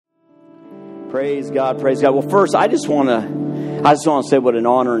Praise God, praise God. Well, first, I just want to say what an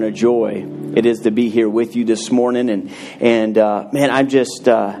honor and a joy it is to be here with you this morning, and man, I'm just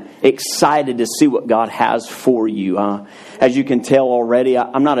excited to see what God has for you. As you can tell already,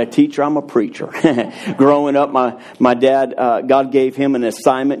 I'm not a teacher; I'm a preacher. Growing up, my dad, God gave him an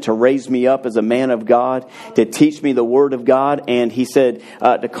assignment to raise me up as a man of God, to teach me the Word of God, and he said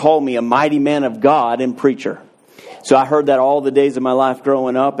to call me a mighty man of God and preacher. So I heard that all the days of my life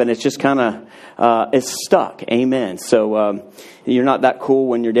growing up, and it's just kind of, it's stuck. Amen. So you're not that cool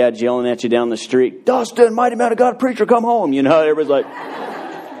when your dad's yelling at you down the street, "Dustin, mighty man of God, preacher, come home." You know, everybody's like,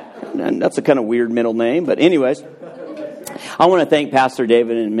 and that's a kind of weird middle name. But anyways, I want to thank Pastor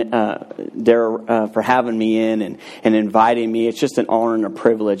David and Dara for having me in and inviting me. It's just an honor and a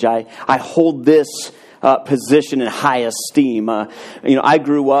privilege. I hold this position in high esteem. I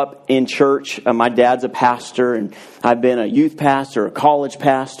grew up in church. My dad's a pastor, and I've been a youth pastor, a college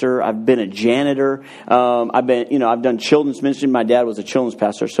pastor. I've been a janitor. I've done children's ministry. My dad was a children's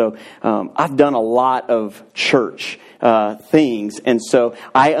pastor, so I've done a lot of church things, and so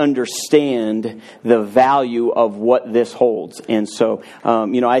I understand the value of what this holds. And so,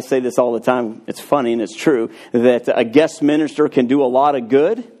 I say this all the time. It's funny and it's true that a guest minister can do a lot of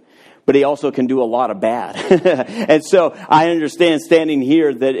good, but he also can do a lot of bad. And so I understand standing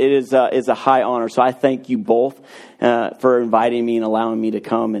here that it is a high honor. So I thank you both for inviting me and allowing me to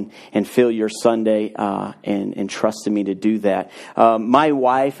come and fill your Sunday and trusting me to do that. My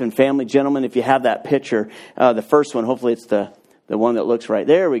wife and family, gentlemen, if you have that picture, the first one, hopefully it's the one that looks right.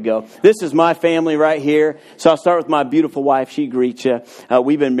 There we go. This is my family right here. So I'll start with my beautiful wife. She greets you.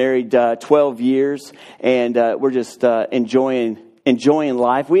 We've been married 12 years, and we're just enjoying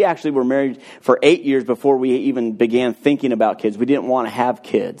life. We actually were married for 8 years before we even began thinking about kids. We didn't want to have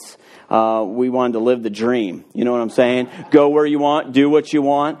kids. We wanted to live the dream. You know what I'm saying? Go where you want, do what you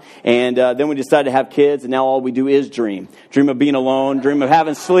want. And then we decided to have kids, and now all we do is dream. Dream of being alone, dream of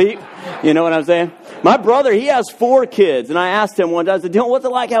having sleep. You know what I'm saying? My brother, he has 4 kids. And I asked him one time, I said, "Dylan, what's it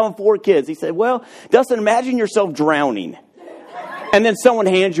like having 4 kids?" He said, "Well, Dustin, imagine yourself drowning. And then someone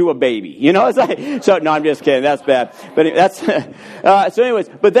hands you a baby." You know, it's like, so no, I'm just kidding. That's bad. But that's, so anyways,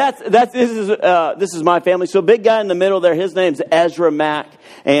 but this is my family. So big guy in the middle there, his name's Ezra Mack.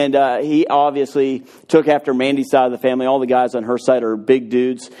 And, he obviously took after Mandy's side of the family. All the guys on her side are big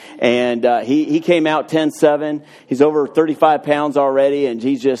dudes. And, he came out 10'7". He's over 35 pounds already. And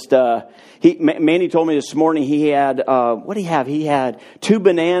he's just, Mandy told me this morning he had, what did he have? He had 2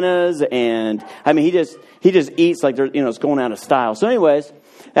 bananas, and I mean, he just eats like it's going out of style. So anyways,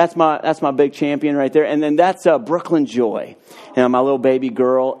 that's my big champion right there. And then that's Brooklyn Joy, and my little baby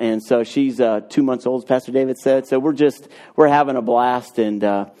girl. And so she's 2 months old, as Pastor David said. So we're having a blast. And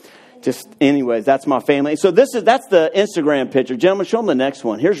anyways, that's my family. So that's the Instagram picture. Gentlemen, show them the next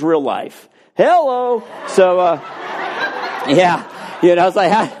one. Here's real life. Hello. So yeah, I was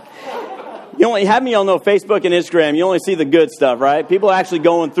like, you only have me on Facebook and Instagram. You only see the good stuff, right? People are actually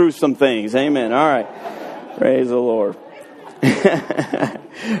going through some things. Amen. All right. Praise the Lord. All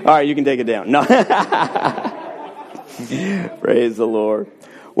right, you can take it down. No. Praise the Lord.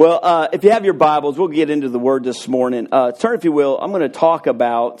 Well, if you have your Bibles, we'll get into the Word this morning. Turn, if you will. I'm going to talk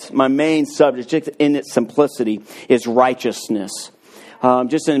about my main subject, just in its simplicity, is righteousness.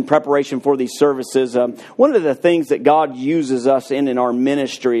 Just in preparation for these services, one of the things that God uses us in our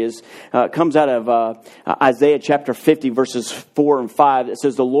ministry is comes out of Isaiah chapter 50, verses 4 and 5. It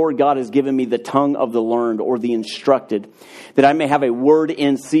says, "The Lord God has given me the tongue of the learned," or the instructed, "that I may have a word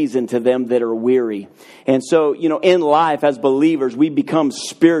in season to them that are weary." And so, in life as believers, we become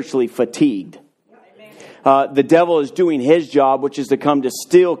spiritually fatigued. The devil is doing his job, which is to come to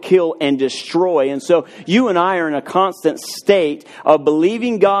steal, kill, and destroy. And so you and I are in a constant state of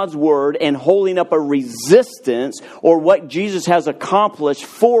believing God's word and holding up a resistance, or what Jesus has accomplished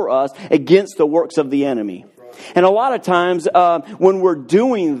for us, against the works of the enemy. And a lot of times when we're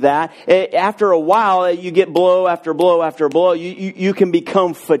doing that, after a while, you get blow after blow after blow. You can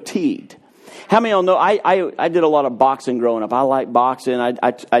become fatigued. How many of y'all know I did a lot of boxing growing up? I like boxing.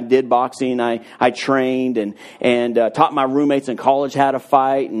 I did boxing. I trained and taught my roommates in college how to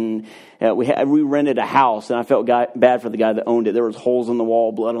fight. And we rented a house, and I felt bad for the guy that owned it. There was holes in the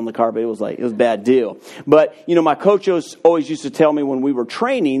wall, blood on the carpet. It was a bad deal. But my coach always used to tell me when we were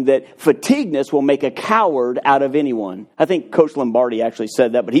training that fatigueness will make a coward out of anyone. I think Coach Lombardi actually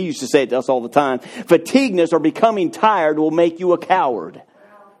said that, but he used to say it to us all the time. Fatigueness, or becoming tired, will make you a coward.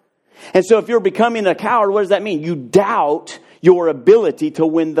 And so if you're becoming a coward, what does that mean? You doubt your ability to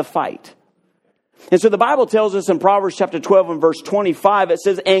win the fight. And so the Bible tells us in Proverbs chapter 12 and verse 25, it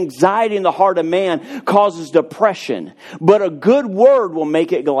says, "Anxiety in the heart of man causes depression, but a good word will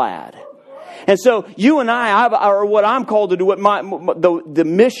make it glad." And so you and I are what I'm called to do, what the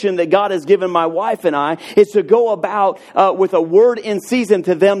mission that God has given my wife and I is to go about with a word in season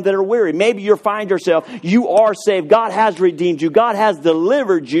to them that are weary. Maybe you find yourself, you are saved. God has redeemed you. God has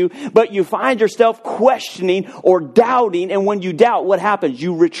delivered you. But you find yourself questioning or doubting. And when you doubt, what happens?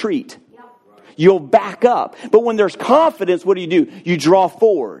 You retreat. You'll back up. But when there's confidence, what do? You draw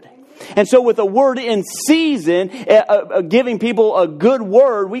forward. And so with a word in season, giving people a good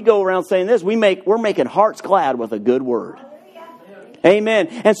word, we go around saying this, we're making hearts glad with a good word. Amen.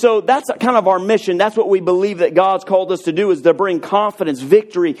 And so that's kind of our mission. That's what we believe that God's called us to do, is to bring confidence,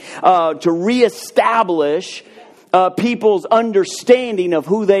 victory, to reestablish people's understanding of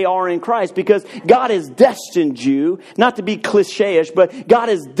who they are in Christ. Because God has destined you, not to be cliche-ish, but God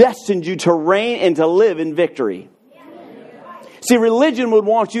has destined you to reign and to live in victory. See, religion would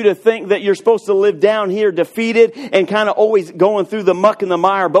want you to think that you're supposed to live down here defeated and kind of always going through the muck and the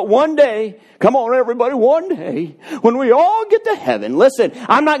mire. But one day, come on everybody, one day, when we all get to heaven, listen,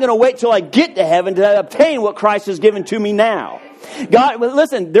 I'm not going to wait till I get to heaven to obtain what Christ has given to me now. God,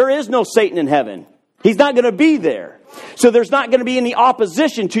 listen, there is no Satan in heaven. He's not going to be there. So there's not going to be any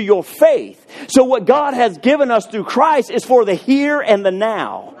opposition to your faith. So what God has given us through Christ is for the here and the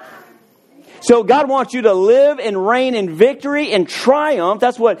now. So God wants you to live and reign in victory and triumph.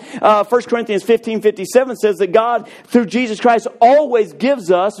 That's what 1 Corinthians 15:57 says, that God, through Jesus Christ, always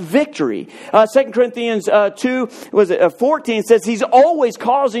gives us victory. 2 Corinthians 2:14 says He's always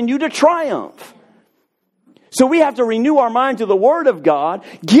causing you to triumph. So we have to renew our mind to the Word of God,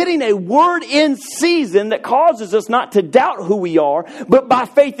 getting a word in season that causes us not to doubt who we are, but by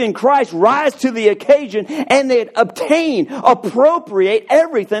faith in Christ, rise to the occasion and then appropriate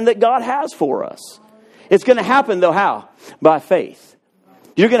everything that God has for us. It's going to happen, though, how? By faith.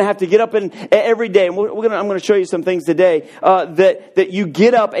 You're going to have to get up every day, and I'm going to show you some things today, that you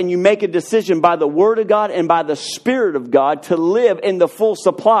get up and you make a decision by the Word of God and by the Spirit of God to live in the full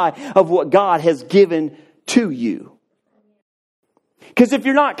supply of what God has given to you. Because if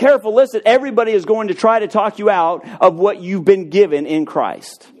you're not careful, listen, everybody is going to try to talk you out of what you've been given in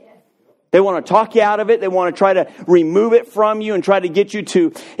Christ. They want to talk you out of it. They want to try to remove it from you and try to get you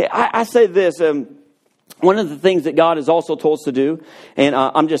to... I say this, one of the things that God has also told us to do, and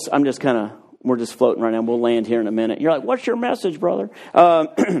I'm just kind of, we're just floating right now. We'll land here in a minute. You're like, what's your message, brother?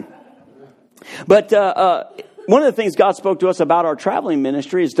 But one of the things God spoke to us about our traveling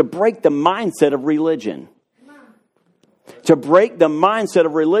ministry is to break the mindset of religion. To break the mindset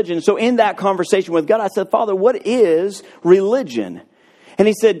of religion. So in that conversation with God, I said, Father, what is religion? And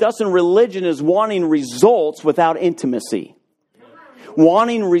He said, Dustin, religion is wanting results without intimacy.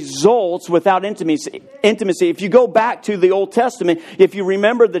 Wanting results without intimacy. If you go back to the Old Testament, if you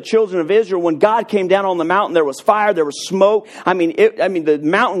remember the children of Israel, when God came down on the mountain, there was fire, there was smoke. The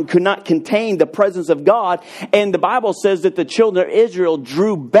mountain could not contain the presence of God. And the Bible says that the children of Israel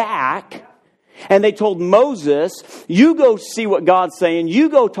drew back. And they told Moses, you go see what God's saying. You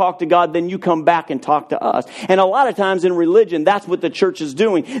go talk to God, then you come back and talk to us. And a lot of times in religion, that's what the church is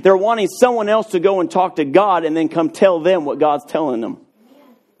doing. They're wanting someone else to go and talk to God and then come tell them what God's telling them.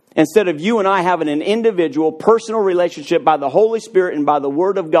 Instead of you and I having an individual, personal relationship by the Holy Spirit and by the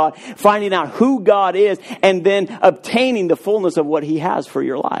Word of God, finding out who God is and then obtaining the fullness of what He has for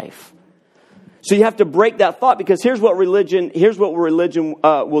your life. So you have to break that thought, because here's what religion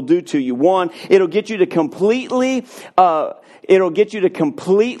will do to you. One, it'll get you to completely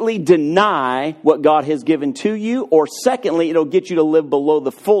deny what God has given to you. Or secondly, it'll get you to live below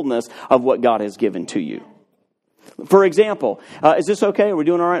the fullness of what God has given to you. For example, is this okay? Are we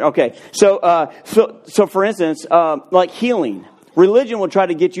doing all right? Okay. So for instance, like healing. Religion will try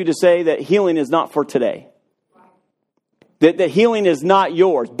to get you to say that healing is not for today. That healing is not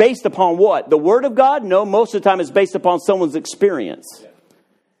yours. Based upon what? The Word of God? No, most of the time it's based upon someone's experience.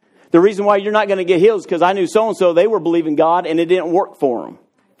 The reason why you're not going to get healed is because I knew so-and-so, they were believing God and it didn't work for them.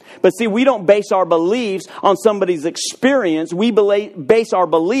 But see, we don't base our beliefs on somebody's experience. We base our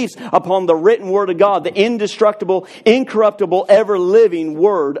beliefs upon the written Word of God, the indestructible, incorruptible, ever-living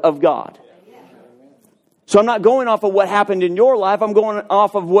Word of God. So I'm not going off of what happened in your life. I'm going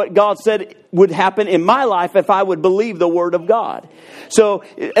off of what God said would happen in my life if I would believe the Word of God. So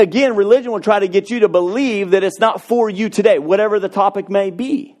again, religion will try to get you to believe that it's not for you today, whatever the topic may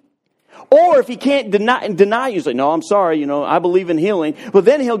be. Or if he can't deny you, say, no, I'm sorry, I believe in healing. But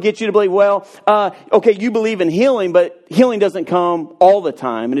then he'll get you to believe, okay, you believe in healing, but healing doesn't come all the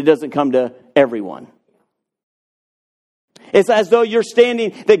time, and it doesn't come to everyone. It's as though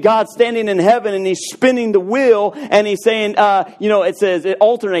that God's standing in heaven and He's spinning the wheel and He's saying, it says it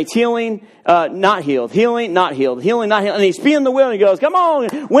alternates healing, not healed, healing, not healed, healing, not healed. And He's spinning the wheel and He goes, come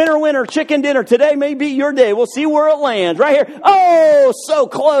on, winner, winner, chicken dinner. Today may be your day. We'll see where it lands. Right here. Oh, so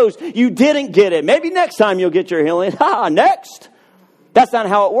close. You didn't get it. Maybe next time you'll get your healing. Next. That's not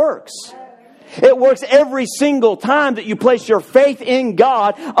how it works. It works every single time that you place your faith in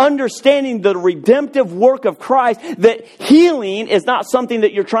God, understanding the redemptive work of Christ, that healing is not something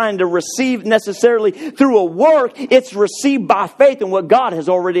that you're trying to receive necessarily through a work. It's received by faith in what God has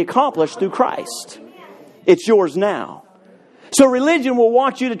already accomplished through Christ. It's yours now. So religion will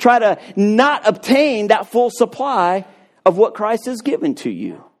want you to try to not obtain that full supply of what Christ has given to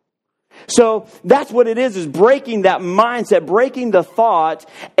you. So that's what it is breaking that mindset, breaking the thought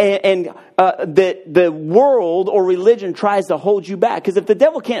and that the world or religion tries to hold you back. Because if the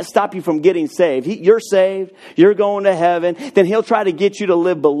devil can't stop you from getting saved, you're saved, you're going to heaven, then he'll try to get you to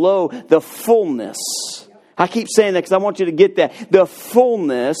live below the fullness. I keep saying that because I want you to get that. The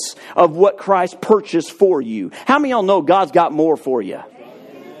fullness of what Christ purchased for you. How many of y'all know God's got more for you?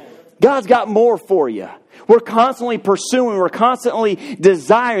 God's got more for you. We're constantly pursuing. We're constantly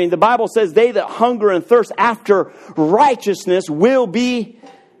desiring. The Bible says they that hunger and thirst after righteousness will be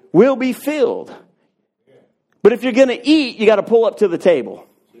filled. But if you're going to eat, you got to pull up to the table.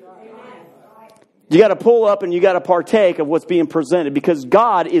 You got to pull up and you got to partake of what's being presented, because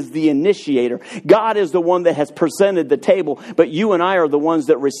God is the initiator. God is the one that has presented the table, but you and I are the ones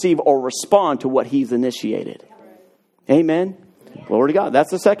that receive or respond to what He's initiated. Amen. Glory to God.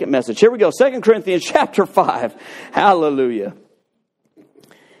 That's the second message. Here we go. 2 Corinthians chapter 5. Hallelujah.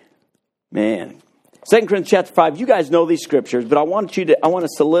 Man. 2 Corinthians chapter 5. You guys know these scriptures, but I want to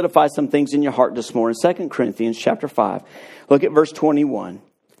solidify some things in your heart this morning. 2 Corinthians chapter 5. Look at verse 21.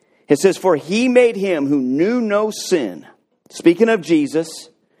 It says, for He made Him who knew no sin. Speaking of Jesus,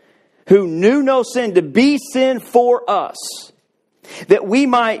 who knew no sin to be sin for us, that we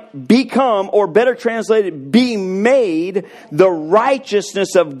might become, or better translated, be made the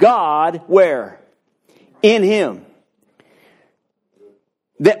righteousness of God, where? In Him.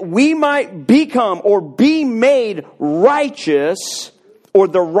 That we might become or be made righteous, or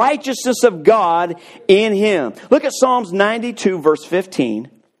the righteousness of God in Him. Look at Psalms 92 verse 15.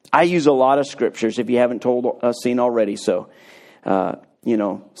 I use a lot of scriptures if you haven't seen already, so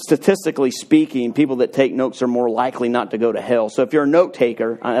statistically speaking, people that take notes are more likely not to go to hell. So if you're a note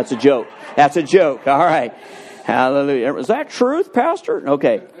taker, that's a joke. That's a joke. All right. Hallelujah. Is that truth, Pastor?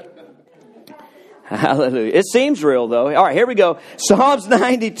 Okay. Hallelujah. It seems real, though. All right, here we go. Psalms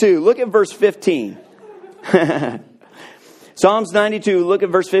 92. Look at verse 15. Psalms 92. Look at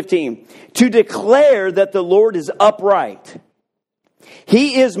verse 15. To declare that the Lord is upright.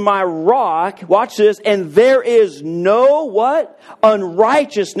 He is my rock, watch this, and there is no, what?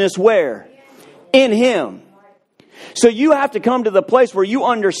 Unrighteousness where? In Him. So you have to come to the place where you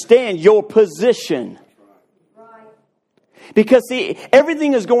understand your position. Because see,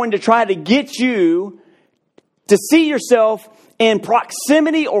 everything is going to try to get you to see yourself in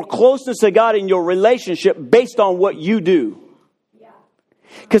proximity or closeness to God in your relationship based on what you do.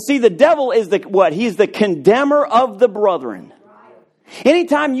 Because see, the devil is He's the condemner of the brethren.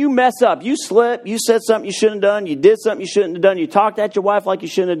 Anytime you mess up, you slip, you said something you shouldn't have done, you did something you shouldn't have done, you talked at your wife like you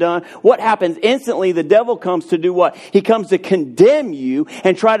shouldn't have done, what happens? Instantly, the devil comes to do what? He comes to condemn you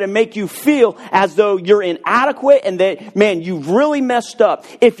and try to make you feel as though you're inadequate and that, man, you've really messed up.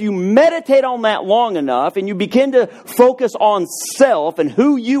 If you meditate on that long enough and you begin to focus on self and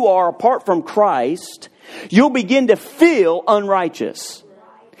who you are apart from Christ, you'll begin to feel unrighteous.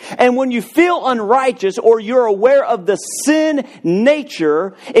 And when you feel unrighteous or you're aware of the sin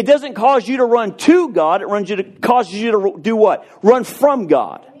nature, it doesn't cause you to run to God. It causes you to do what? Run from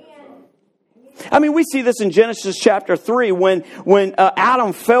God. I mean, we see this in Genesis chapter 3 when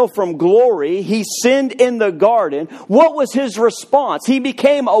Adam fell from glory. He sinned in the garden. What was his response? He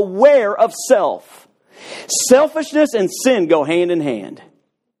became aware of self. Selfishness and sin go hand in hand.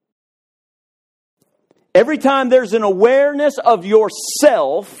 Every time there's an awareness of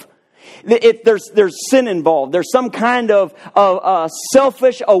yourself, there's sin involved. There's some kind of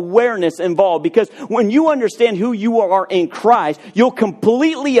selfish awareness involved. Because when you understand who you are in Christ, you'll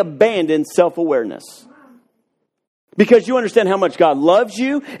completely abandon self-awareness. Because you understand how much God loves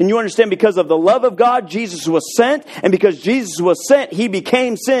you, and you understand because of the love of God, Jesus was sent. And because Jesus was sent, He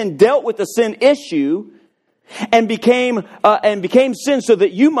became sin, dealt with the sin issue, and became sin so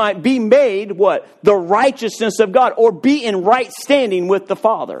that you might be made, what? The righteousness of God, or be in right standing with the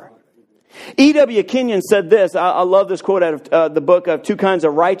Father. E.W. Kenyon said this. I love this quote out of the book of Two Kinds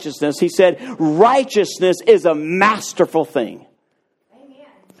of Righteousness. He said, righteousness is a masterful thing.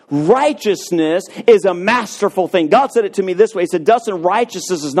 Righteousness is a masterful thing. God said it to me this way. He said, Dustin,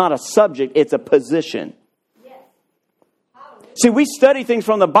 righteousness is not a subject, it's a position. See, we study things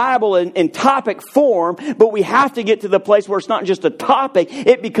from the Bible in topic form, but we have to get to the place where it's not just a topic,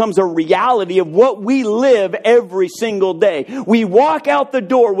 it becomes a reality of what we live every single day. We walk out the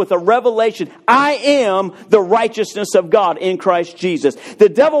door with a revelation. I am the righteousness of God in Christ Jesus. The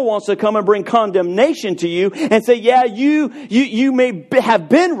devil wants to come and bring condemnation to you and say, yeah, you may have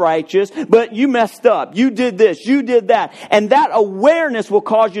been righteous, but you messed up. You did this, you did that. And that awareness will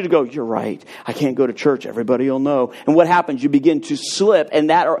cause you to go, you're right. I can't go to church. Everybody will know. And what happens? You begin to slip,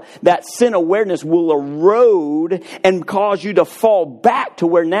 and that sin awareness will erode and cause you to fall back to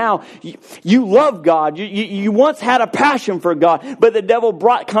where now you love God. You once had a passion for God, but the devil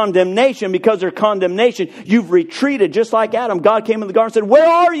brought condemnation. Because of condemnation, you've retreated. Just like Adam, God came in the garden and said, where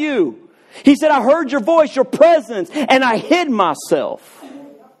are you? He said, I heard your voice, your presence, and I hid myself.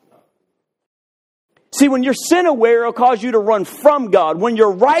 See, when you're sin aware, it'll cause you to run from God. When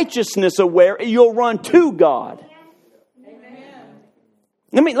you're righteousness aware, you'll run to God.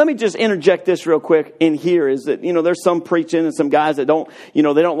 Let me just interject this real quick in here is that, there's some preaching and some guys that don't, they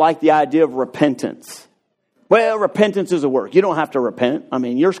don't like the idea of repentance. Well, repentance is a work. You don't have to repent. I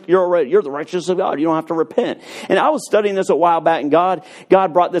mean, you're the righteousness of God. You don't have to repent. And I was studying this a while back, and God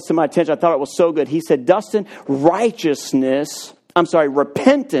brought this to my attention. I thought it was so good. He said, Dustin, repentance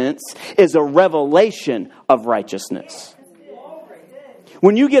is a revelation of righteousness.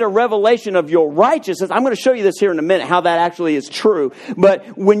 When you get a revelation of your righteousness, I'm going to show you this here in a minute, how that actually is true.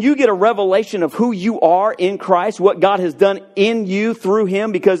 But when you get a revelation of who you are in Christ, what God has done in you through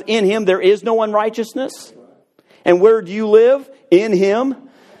Him, because in Him there is no unrighteousness. And where do you live? In Him.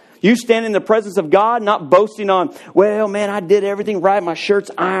 You stand in the presence of God, not boasting on, well, man, I did everything right. My shirt's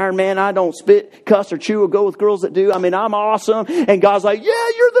iron, man. I don't spit, cuss, or chew or go with girls that do. I mean, I'm awesome. And God's like, yeah,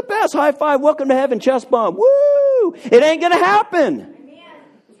 you're the best. High five. Welcome to heaven. Chest bump. Woo! It ain't going to happen.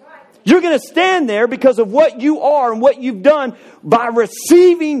 You're going to stand there because of what you are and what you've done by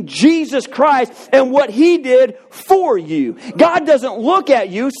receiving Jesus Christ and what He did for you. God doesn't look at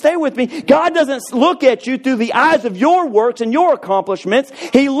you, stay with me, God doesn't look at you through the eyes of your works and your accomplishments.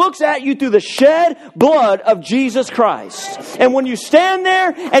 He looks at you through the shed blood of Jesus Christ. And when you stand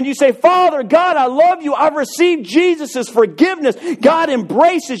there and you say, Father, God, I love you, I've received Jesus' forgiveness, God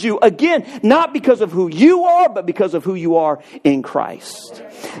embraces you. Again, not because of who you are, but because of who you are in Christ.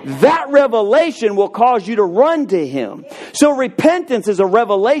 That revelation will cause you to run to Him. So repentance is a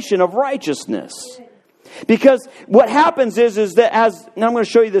revelation of righteousness. Because what happens is that now I'm going to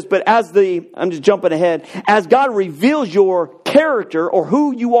show you this, but I'm just jumping ahead, as God reveals your character or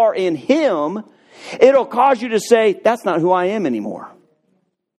who you are in Him, it'll cause you to say, that's not who I am anymore.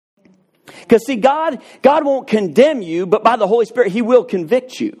 Because see, God won't condemn you, but by the Holy Spirit, He will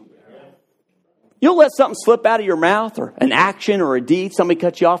convict you. You'll let something slip out of your mouth, or an action or a deed. Somebody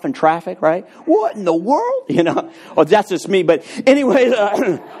cuts you off in traffic, right? What in the world? Oh, that's just me. But anyway,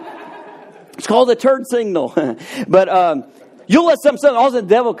 it's called the turd signal. But you'll let something, all of a sudden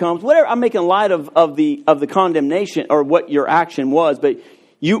the devil comes. Whatever. I'm making light of the condemnation or what your action was. But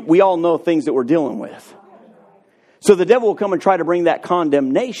we all know things that we're dealing with. So the devil will come and try to bring that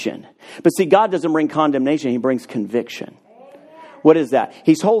condemnation. But see, God doesn't bring condemnation. He brings conviction. What is that?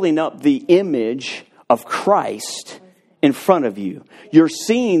 He's holding up the image of Christ in front of you. You're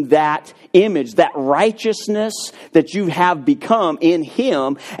seeing that image, that righteousness that you have become in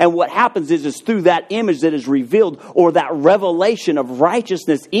Him. And what happens is through that image that is revealed, or that revelation of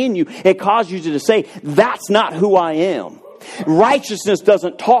righteousness in you, it causes you to say, that's not who I am. Righteousness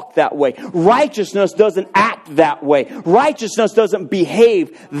doesn't talk that way. Righteousness doesn't act that way. Righteousness doesn't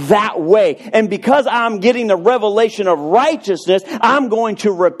behave that way. And because I'm getting the revelation of righteousness, I'm going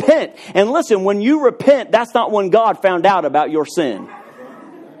to repent. And listen, when you repent, that's not when God found out about your sin.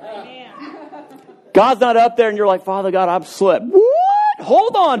 God's not up there and you're like, Father God, I've slipped. What?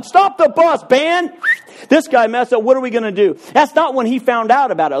 Hold on. Stop the bus, band. This guy messed up. What are we going to do? That's not when He found out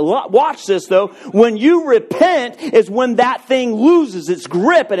about it. Watch this, though. When you repent is when that thing loses its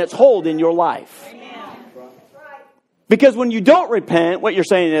grip and its hold in your life. Because when you don't repent, what you're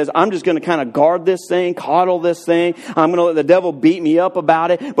saying is, I'm just going to kind of guard this thing, coddle this thing. I'm going to let the devil beat me up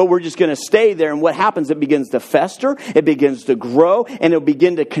about it. But we're just going to stay there. And what happens? It begins to fester. It begins to grow. And it'll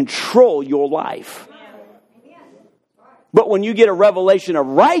begin to control your life. But when you get a revelation of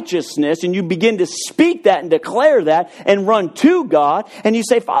righteousness and you begin to speak that and declare that and run to God and you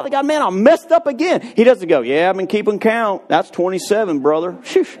say, Father God, man, I messed up again. He doesn't go, yeah, I've been keeping count. That's 27, brother.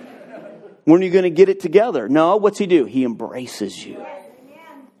 When are you going to get it together? No, what's he do? He embraces you.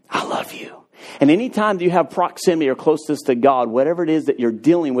 I love you. And anytime you have proximity or closeness to God, whatever it is that you're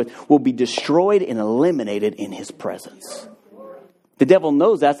dealing with will be destroyed and eliminated in his presence. The devil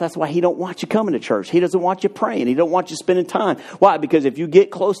knows that. That's why he don't want you coming to church. He doesn't want you praying. He don't want you spending time. Why? Because if you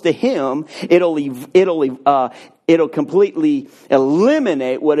get close to him, it'll completely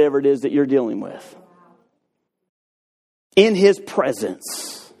eliminate whatever it is that you're dealing with. In his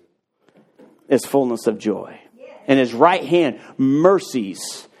presence is fullness of joy. In his right hand,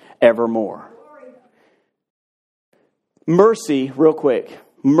 mercies evermore. Mercy, real quick.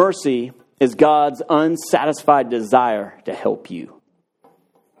 Mercy is God's unsatisfied desire to help you.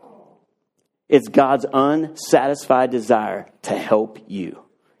 It's God's unsatisfied desire to help you.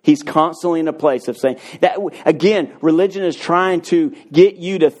 He's constantly in a place of saying that. Again, religion is trying to get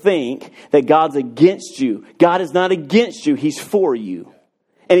you to think that God's against you. God is not against you. He's for you.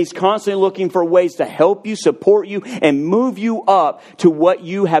 And he's constantly looking for ways to help you, support you, and move you up to what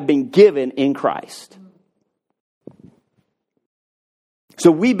you have been given in Christ.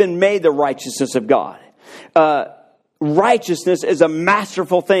 So we've been made the righteousness of God. Righteousness is a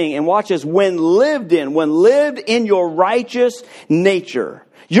masterful thing. And watch this, when lived in your righteous nature.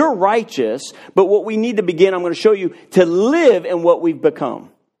 You're righteous, but what we need to begin, I'm going to show you, to live in what we've become.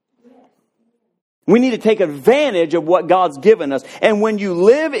 We need to take advantage of what God's given us. And when you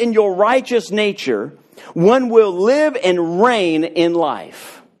live in your righteous nature, one will live and reign in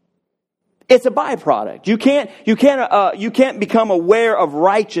life. It's a byproduct. You can't become aware of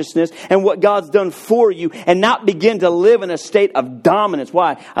righteousness and what God's done for you and not begin to live in a state of dominance.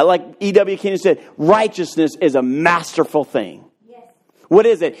 Why? I like E.W. Kenyon said, righteousness is a masterful thing. Yes. What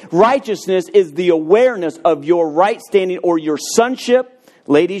is it? Righteousness is the awareness of your right standing or your sonship,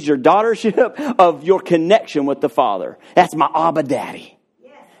 ladies, your daughtership, of your connection with the Father. That's my Abba Daddy.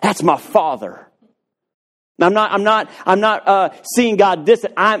 Yes. That's my Father. I'm not seeing God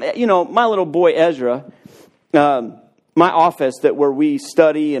distant. My little boy Ezra, my office where we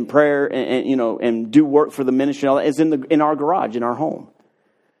study and prayer and do work for the ministry and all that is in our garage, in our home.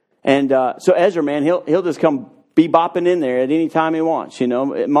 And so Ezra, man, he'll just come bebopping in there at any time he wants.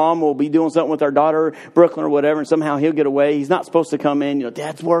 Mom will be doing something with our daughter, Brooklyn or whatever, and somehow he'll get away. He's not supposed to come in.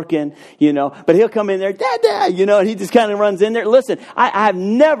 Dad's working, but he'll come in there, Dad, and he just kind of runs in there. Listen, I've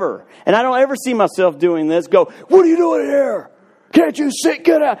never, and I don't ever see myself doing this, go, what are you doing here? Can't you sit?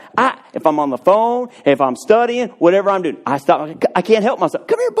 Get out. If I'm on the phone, if I'm studying, whatever I'm doing, I stop. I can't help myself.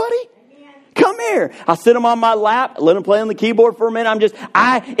 Come here, buddy. Come here. I'll sit him on my lap, let him play on the keyboard for a minute.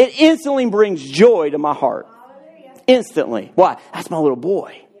 It instantly brings joy to my heart. Instantly. Why? That's my little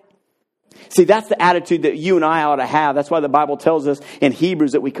boy. See, that's the attitude that you and I ought to have. That's why the Bible tells us in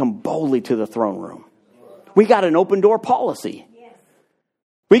Hebrews that we come boldly to the throne room. We got an open door policy.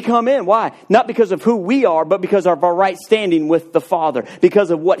 We come in. Why? Not because of who we are, but because of our right standing with the Father. Because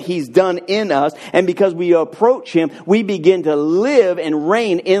of what He's done in us. And because we approach Him, we begin to live and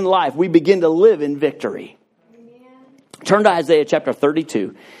reign in life. We begin to live in victory. Amen. Turn to Isaiah chapter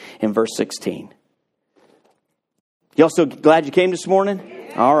 32 and verse 16. Y'all so glad you came this morning?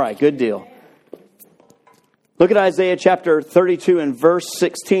 All right, good deal. Look at Isaiah chapter 32 and verse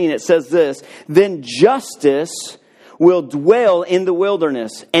 16. It says this, then justice will dwell in the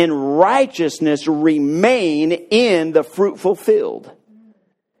wilderness and righteousness remain in the fruitful field.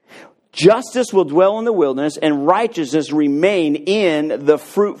 Justice will dwell in the wilderness and righteousness remain in the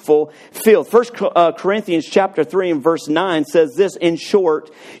fruitful field. 1 Corinthians chapter 3 and verse 9 says this, in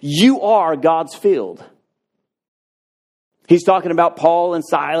short, you are God's field. He's talking about Paul and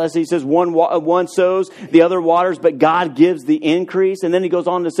Silas. He says one sows, the other waters, but God gives the increase. And then he goes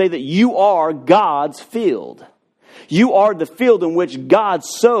on to say that you are God's field. You are the field in which God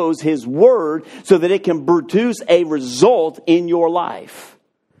sows His word so that it can produce a result in your life.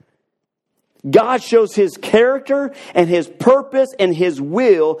 God shows His character and His purpose and His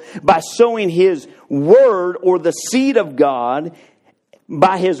will by sowing His word or the seed of God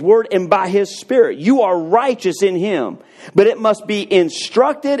by His word and by His Spirit. You are righteous in Him, but it must be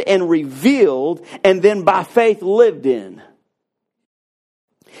instructed and revealed and then by faith lived in.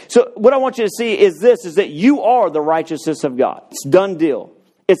 So what I want you to see is that you are the righteousness of God. It's done deal.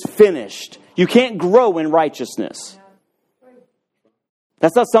 It's finished. You can't grow in righteousness.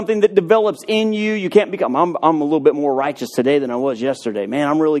 That's not something that develops in you. You can't become, I'm a little bit more righteous today than I was yesterday. Man,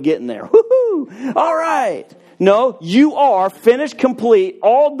 I'm really getting there. Woohoo! All right. No, you are finished, complete,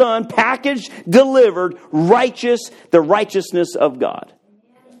 all done, packaged, delivered, righteous, the righteousness of God.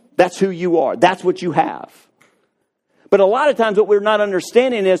 That's who you are. That's what you have. But a lot of times what we're not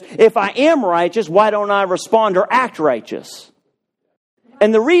understanding is, if I am righteous, why don't I respond or act righteous?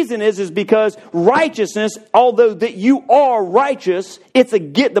 And the reason is because righteousness, although that you are righteous, it's a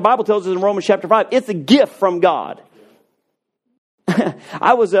gift. The Bible tells us in Romans chapter 5, it's a gift from God.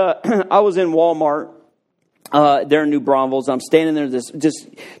 I was in Walmart there in New Braunfels. I'm standing there. This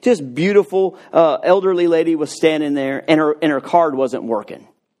just beautiful elderly lady was standing there, and her card wasn't working.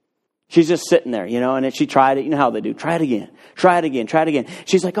 She's just sitting there, and then she tried it. You know how they do. Try it again. Try it again. Try it again.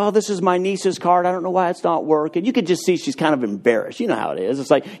 She's like, oh, this is my niece's card. I don't know why it's not working. You could just see she's kind of embarrassed. You know how it is.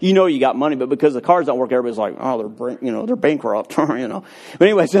 It's like, you got money, but because the cards don't work, everybody's like, oh, they're bankrupt, But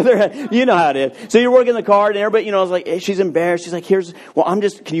anyway, so you know how it is. So you're working the card, and everybody, I was like, hey, she's embarrassed. She's like,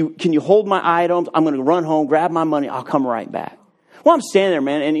 can you hold my items? I'm going to run home, grab my money. I'll come right back. Well, I'm standing there,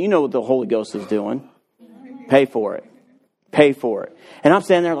 man, and you know what the Holy Ghost is doing. Pay for it. Pay for it. And I'm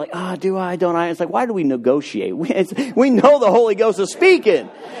standing there like, do I, don't I? It's like, why do we negotiate? We know the Holy Ghost is speaking.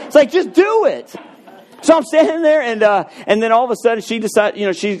 It's like, just do it. So I'm standing there, and then all of a sudden she decides,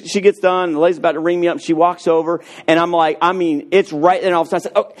 she gets done, and the lady's about to ring me up, and she walks over, and I'm like, it's right, and all of a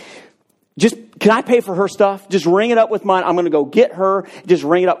sudden I said, can I pay for her stuff? Just ring it up with mine. I'm going to go get her. Just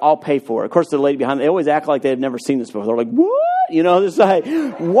ring it up. I'll pay for it. Of course, the lady behind me, they always act like they've never seen this before. They're like, what? It's like,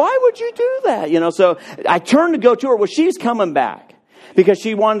 why would you do that? So I turned to go to her. Well, she's coming back because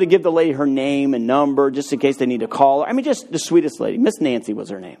she wanted to give the lady her name and number just in case they need to call her. I mean, just the sweetest lady. Miss Nancy was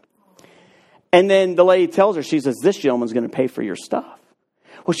her name. And then the lady tells her, she says, this gentleman's going to pay for your stuff.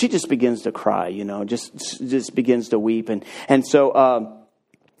 Well, she just begins to cry, just begins to weep. And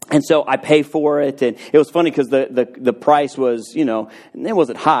so I pay for it, and it was funny because the price was, it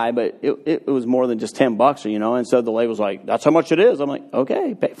wasn't high, but it was more than just $10, and so the lady was like, that's how much it is. I'm like,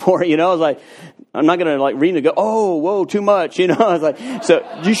 okay, pay for it, I was like, I'm not going to like renegotiate. Oh, whoa, too much, I was like,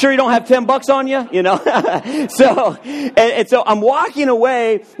 so you sure you don't have $10 on you, so, and so I'm walking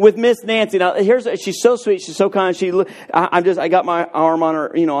away with Miss Nancy. Now she's so sweet, she's so kind. I got my arm on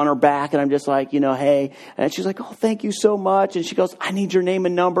her, on her back, and I'm just like, hey, and she's like, oh, thank you so much. And she goes, I need your name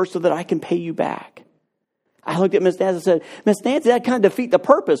and number so that I can pay you back. I looked at Miss Nancy and said, Miss Nancy, that kind of defeat the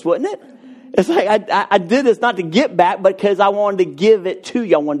purpose, wouldn't it? It's like I did this not to get back, but because I wanted to give it to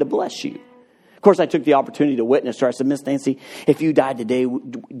you. I wanted to bless you. Of course, I took the opportunity to witness to her. I said, Miss Nancy, if you died today,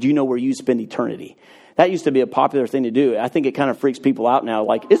 do you know where you spend eternity? That used to be a popular thing to do. I think it kind of freaks people out now.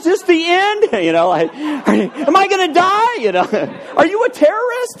 Like, is this the end? Am I going to die? Are you a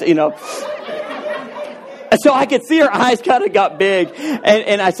terrorist? And so I could see her eyes kind of got big.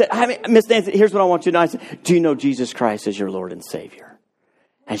 And I said, Miss Nancy, here's what I want you to know. I said, do you know Jesus Christ is your Lord and Savior?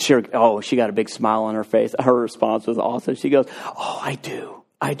 And she got a big smile on her face. Her response was awesome. She goes, oh, I do.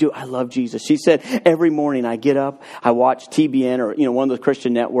 I love Jesus. She said, every morning I get up, I watch TBN or, one of those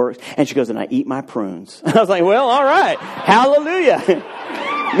Christian networks. And she goes, and I eat my prunes. I was like, well, all right. Hallelujah.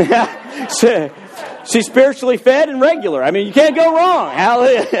 She's spiritually fed and regular. I mean, you can't go wrong.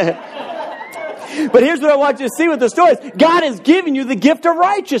 Hallelujah. But here's what I want you to see with the stories. God has given you the gift of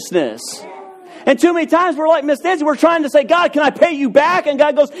righteousness. And too many times we're like Miss Nancy, we're trying to say, God, can I pay you back? And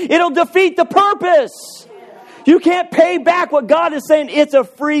God goes, it'll defeat the purpose. You can't pay back what God is saying. It's a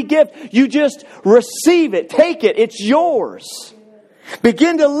free gift. You just receive it. Take it. It's yours.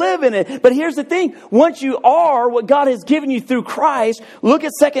 Begin to live in it. But here's the thing. Once you are what God has given you through Christ, look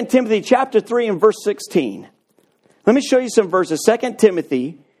at 2 Timothy chapter 3 and verse 16. Let me show you some verses. 2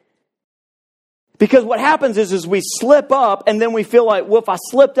 Timothy. Because what happens is we slip up and then we feel like, well, if I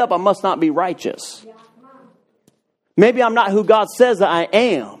slipped up, I must not be righteous. Maybe I'm not who God says I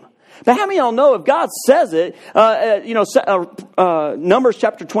am. But how many of y'all know if God says it, Numbers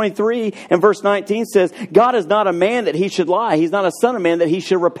chapter 23 and verse 19 says, God is not a man that he should lie. He's not a son of man that he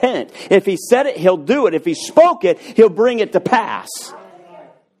should repent. If he said it, he'll do it. If he spoke it, he'll bring it to pass.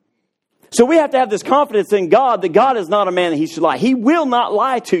 So we have to have this confidence in God that God is not a man that he should lie. He will not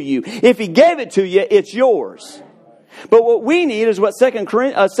lie to you. If he gave it to you, it's yours. But what we need is what 2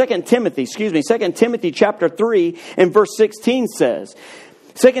 Timothy chapter 3 and verse 16 says.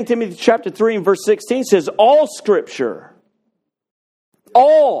 2 Timothy chapter 3 and verse 16 says, all Scripture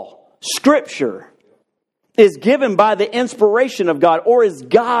is given by the inspiration of God, or is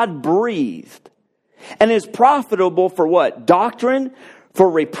God-breathed, and is profitable for what? Doctrine, for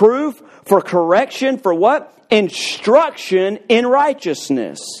reproof, for correction, for what? Instruction in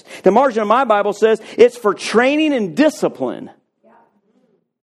righteousness. The margin of my Bible says it's for training and discipline.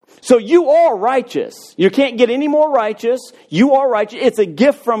 So you are righteous. You can't get any more righteous. You are righteous. It's a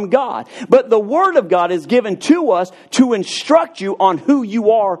gift from God. But the Word of God is given to us to instruct you on who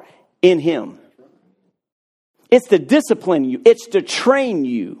you are in Him. It's to discipline you. It's to train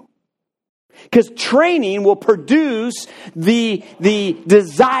you. Because training will produce the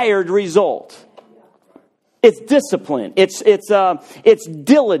desired result. It's discipline. It's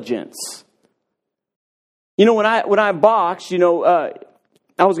diligence. You know, when I box,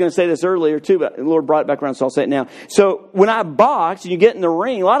 I was going to say this earlier too, but the Lord brought it back around, so I'll say it now. So when I box and you get in the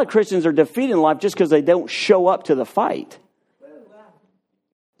ring, a lot of Christians are defeated in life just because they don't show up to the fight.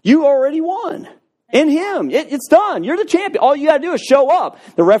 You already won. In Him. It's done. You're the champion. All you got to do is show up.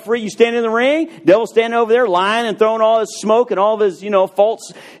 The referee, you stand in the ring, devil standing over there lying and throwing all his smoke and all of his,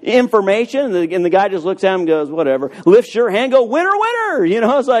 false information. And the guy just looks at him and goes, whatever. Lifts your hand, go, winner, winner.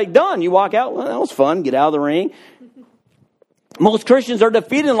 It's like, done. You walk out. Well, that was fun. Get out of the ring. Most Christians are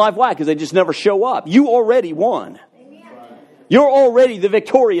defeated in life. Why? Because they just never show up. You already won. You're already the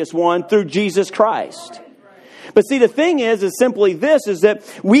victorious one through Jesus Christ. But see, the thing is simply this, is that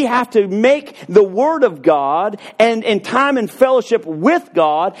we have to make the Word of God and time and fellowship with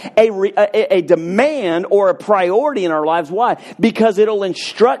God a demand or a priority in our lives. Why? Because it'll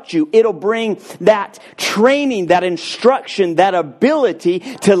instruct you. It'll bring that training, that instruction, that ability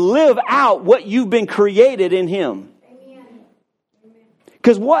to live out what you've been created in Him.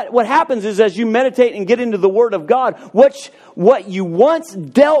 Because what happens is, as you meditate and get into the Word of God, what you once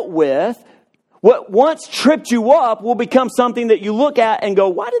dealt with, what once tripped you up, will become something that you look at and go,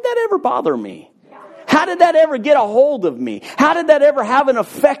 why did that ever bother me? How did that ever get a hold of me? How did that ever have an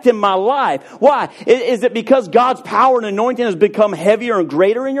effect in my life? Why? Is it because God's power and anointing has become heavier and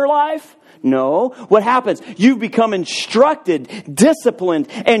greater in your life? No. What happens? You've become instructed, disciplined,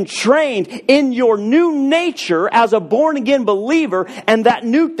 and trained in your new nature as a born-again believer. And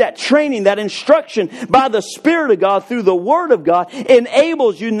that training, that instruction by the Spirit of God through the Word of God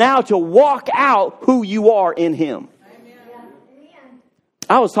enables you now to walk out who you are in Him.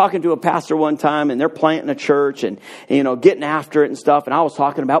 I was talking to a pastor one time, and they're planting a church and, getting after it and stuff. And I was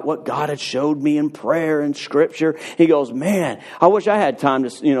talking about what God had showed me in prayer and Scripture. He goes, man, I wish I had time to,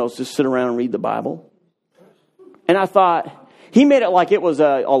 just sit around and read the Bible. And I thought, he made it like it was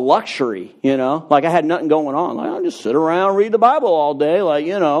a luxury, like I had nothing going on. Like, I'll just sit around and read the Bible all day. Like,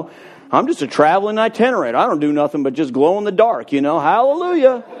 I'm just a traveling itinerant. I don't do nothing but just glow in the dark,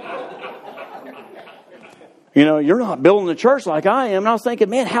 hallelujah. You're not building the church like I am. And I was thinking,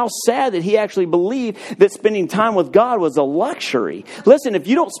 man, how sad that he actually believed that spending time with God was a luxury. Listen, if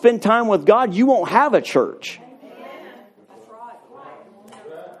you don't spend time with God, you won't have a church.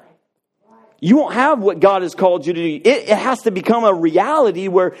 You won't have what God has called you to do. It has to become a reality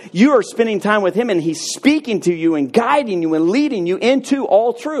where you are spending time with Him and He's speaking to you and guiding you and leading you into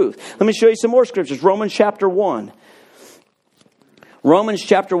all truth. Let me show you some more scriptures. Romans chapter 1. Romans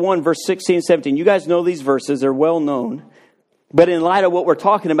chapter 1, verse 16 and 17. You guys know these verses. They're well known. But in light of what we're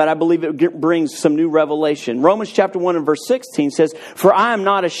talking about, I believe it brings some new revelation. Romans chapter 1 and verse 16 says, "For I am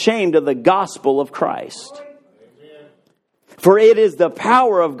not ashamed of the gospel of Christ. For it is the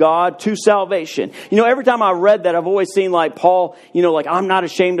power of God to salvation." Every time I read that, I've always seen like Paul, like, I'm not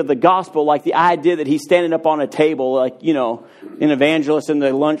ashamed of the gospel. Like the idea that he's standing up on a table, like, an evangelist in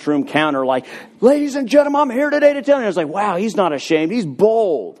the lunchroom counter, like, ladies and gentlemen, I'm here today to tell you. It's like, wow, he's not ashamed. He's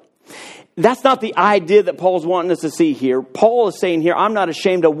bold. That's not the idea that Paul's wanting us to see here. Paul is saying here, I'm not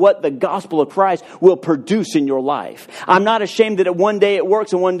ashamed of what the gospel of Christ will produce in your life. I'm not ashamed that one day it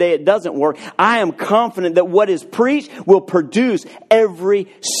works and one day it doesn't work. I am confident that what is preached will produce every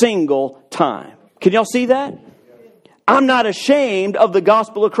single time. Can y'all see that? I'm not ashamed of the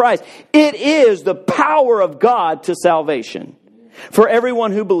gospel of Christ. It is the power of God to salvation. For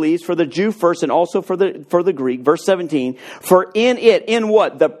everyone who believes, for the Jew first and also for the Greek. Verse 17, for in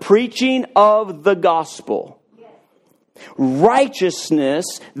what? The preaching of the gospel.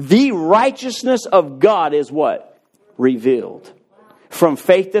 Righteousness, the righteousness of God is what? Revealed. From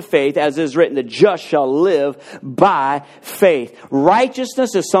faith to faith, as is written, the just shall live by faith.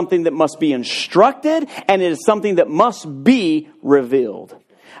 Righteousness is something that must be instructed, and it is something that must be revealed.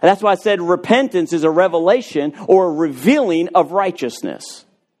 And that's why I said repentance is a revelation or a revealing of righteousness.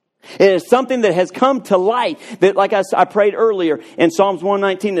 It is something that has come to light that, like I prayed earlier in Psalms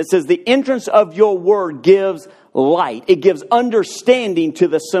 119, that says the entrance of your word gives light. It gives understanding to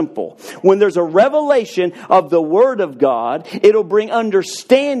the simple. When there's a revelation of the Word of God, it'll bring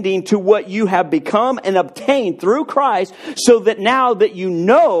understanding to what you have become and obtained through Christ, so that now that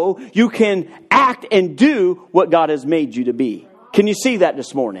you can act and do what God has made you to be. Can you see that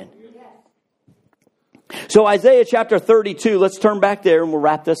this morning? So Isaiah chapter 32, let's turn back there and we'll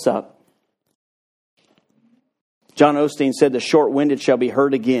wrap this up. John Osteen said the short-winded shall be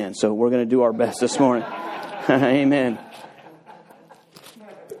heard again. So we're going to do our best this morning. Amen.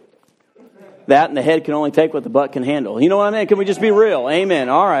 That and the head can only take what the butt can handle. You know what I mean? Can we just be real? Amen.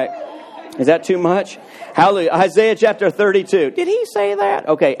 All right. Is that too much? Hallelujah. Isaiah chapter 32. Did he say that?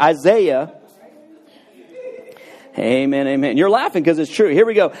 Okay, Isaiah Amen, amen. You're laughing because it's true. Here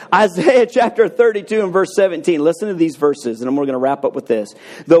we go. Isaiah chapter 32 and verse 17. Listen to these verses, and we're going to wrap up with this.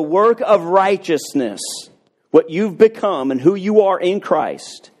 The work of righteousness, what you've become and who you are in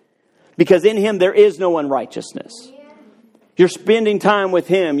Christ, because in Him there is no unrighteousness. You're spending time with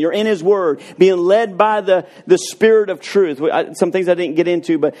Him. You're in His Word, being led by the Spirit of truth. Some things I didn't get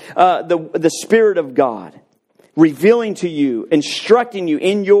into, but the Spirit of God revealing to you, instructing you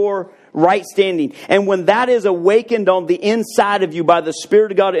in your right standing. And when that is awakened on the inside of you by the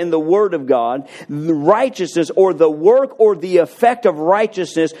Spirit of God and the Word of God, the righteousness or the work or the effect of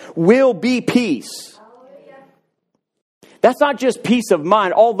righteousness will be peace. That's not just peace of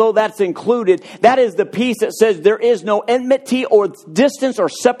mind, although that's included. That is the peace that says there is no enmity or distance or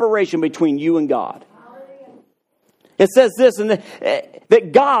separation between you and God. It says this, and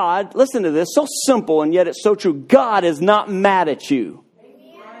that God, listen to this, so simple and yet it's so true. God is not mad at you.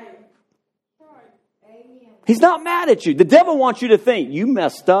 He's not mad at you. The devil wants you to think you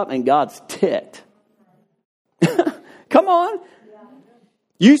messed up and God's ticked. Come on.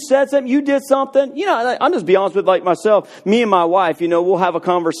 You said something, you did something. You know, I'll just be honest with like myself. Me and my wife, you know, we'll have a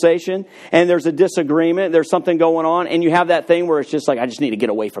conversation and there's a disagreement. There's something going on and you have that thing where it's just like, I just need to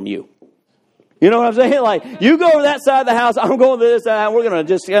get away from you. You know what I'm saying? Like, you go to that side of the house, I'm going to this side, and we're going to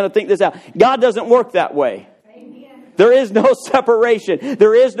just kind of think this out. God doesn't work that way. There is no separation.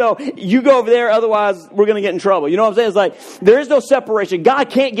 There is no, you go over there, otherwise we're going to get in trouble. You know what I'm saying? It's like, there is no separation.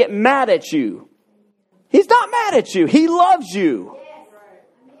 God can't get mad at you. He's not mad at you. He loves you.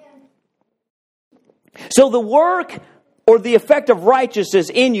 So the work or the effect of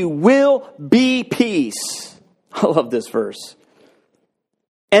righteousness in you will be peace. I love this verse.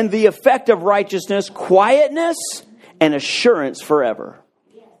 And the effect of righteousness, quietness and assurance forever.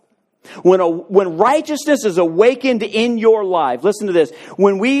 When righteousness is awakened in your life, listen to this.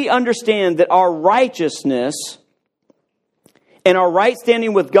 When we understand that our righteousness and our right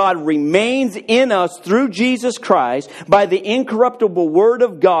standing with God remains in us through Jesus Christ by the incorruptible Word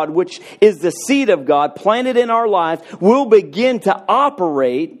of God, which is the seed of God planted in our life, we'll begin to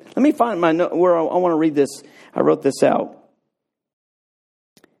operate. Let me find my note where I want to read this. I wrote this out.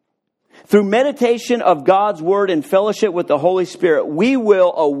 Through meditation of God's Word and fellowship with the Holy Spirit, we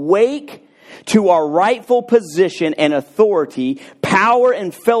will awake to our rightful position and authority, power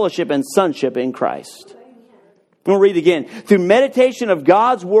and fellowship and sonship in Christ. I'm going to read it again. Through meditation of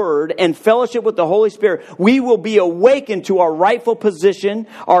God's Word and fellowship with the Holy Spirit, we will be awakened to our rightful position,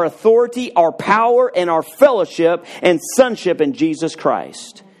 our authority, our power, and our fellowship and sonship in Jesus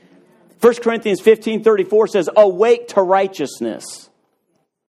Christ. 1 Corinthians 15:34 says, awake to righteousness.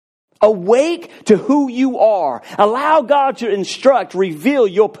 Awake to who you are. Allow God to instruct, reveal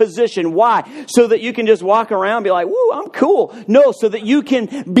your position. Why? So that you can just walk around and be like, woo, I'm cool. No, so that you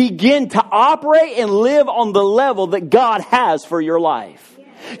can begin to operate and live on the level that God has for your life.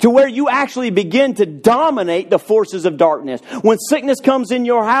 To where you actually begin to dominate the forces of darkness. When sickness comes in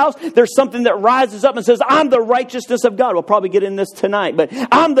your house, there's something that rises up and says, I'm the righteousness of God. We'll probably get in this tonight, but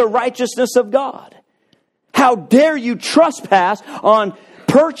I'm the righteousness of God. How dare you trespass on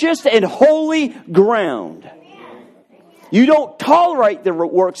purchased and holy ground. You don't tolerate the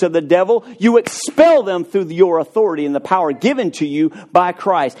works of the devil. You expel them through your authority and the power given to you by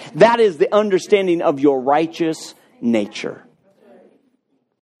Christ. That is the understanding of your righteous nature.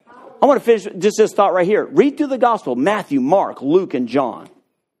 I want to finish just this thought right here. Read through the gospel, Matthew, Mark, Luke, and John.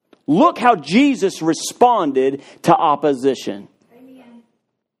 Look how Jesus responded to opposition.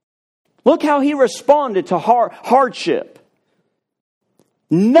 Look how He responded to hardship.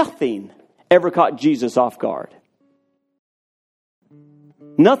 Nothing ever caught Jesus off guard.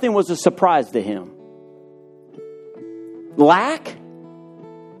 Nothing was a surprise to Him. Lack?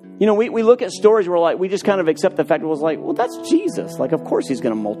 You know, we look at stories where like we just kind of accept the fact it was like, well, that's Jesus. Like, of course He's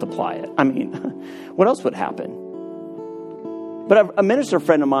going to multiply it. I mean, what else would happen? But a minister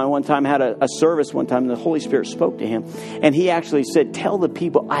friend of mine one time had a service one time and the Holy Spirit spoke to him. And he actually said, tell the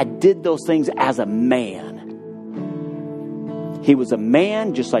people I did those things as a man. He was a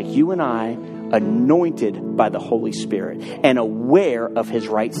man just like you and I, anointed by the Holy Spirit and aware of His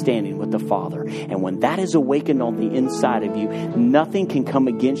right standing with the Father. And when that is awakened on the inside of you, nothing can come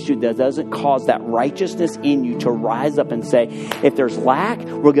against you that doesn't cause that righteousness in you to rise up and say, if there's lack,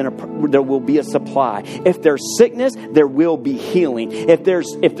 there will be a supply. If there's sickness, there will be healing. If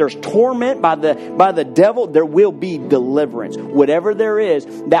there's torment by the devil, there will be deliverance. Whatever there is,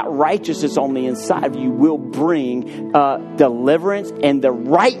 that righteousness on the inside of you will bring deliverance and the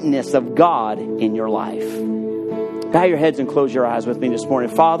rightness of God in your life. Bow your heads and close your eyes with me this morning.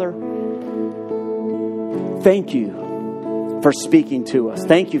 Father, thank you for speaking to us.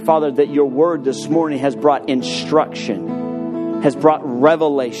 Thank you, Father, that your word this morning has brought instruction, has brought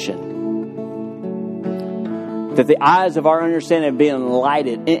revelation. That the eyes of our understanding have been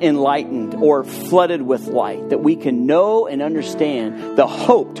enlightened or flooded with light. That we can know and understand the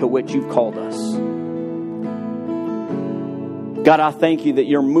hope to which you've called us. God, I thank you that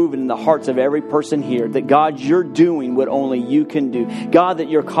you're moving in the hearts of every person here. That, God, you're doing what only you can do. God, that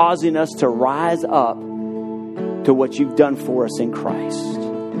you're causing us to rise up to what you've done for us in Christ.